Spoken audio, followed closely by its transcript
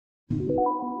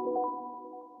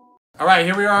All right,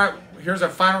 here we are. Here's our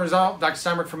final result. Dr.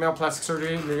 Steinbrech from Male Plastic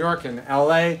Surgery in New York and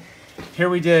LA. Here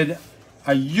we did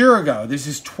a year ago. This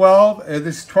is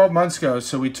 12 months ago.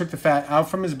 So we took the fat out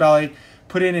from his belly,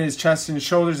 put it in his chest and his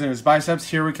shoulders and his biceps.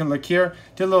 Here we can look here.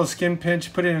 Did a little skin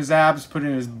pinch, put it in his abs, put it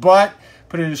in his butt,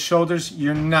 put it in his shoulders.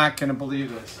 You're not gonna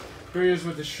believe this. Here he is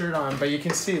with his shirt on, but you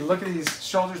can see, look at these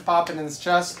shoulders popping in his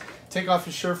chest. Take off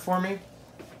his shirt for me.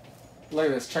 Look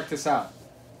at this, check this out.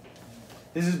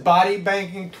 This is body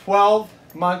banking 12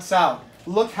 months out.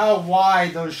 Look how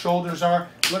wide those shoulders are.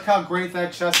 Look how great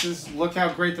that chest is. Look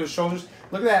how great those shoulders.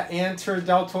 Look at that anterior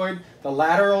deltoid, the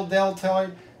lateral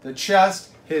deltoid, the chest,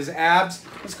 his abs.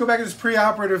 Let's go back to this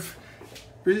preoperative.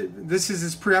 This is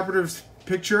his preoperative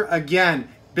picture. Again,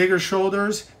 bigger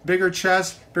shoulders, bigger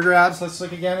chest, bigger abs. Let's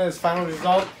look again at his final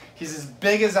result. He's as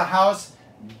big as a house,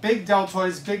 big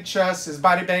deltoids, big chest. His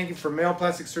body banking for Male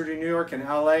Plastic Surgery New York and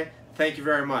LA. Thank you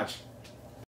very much.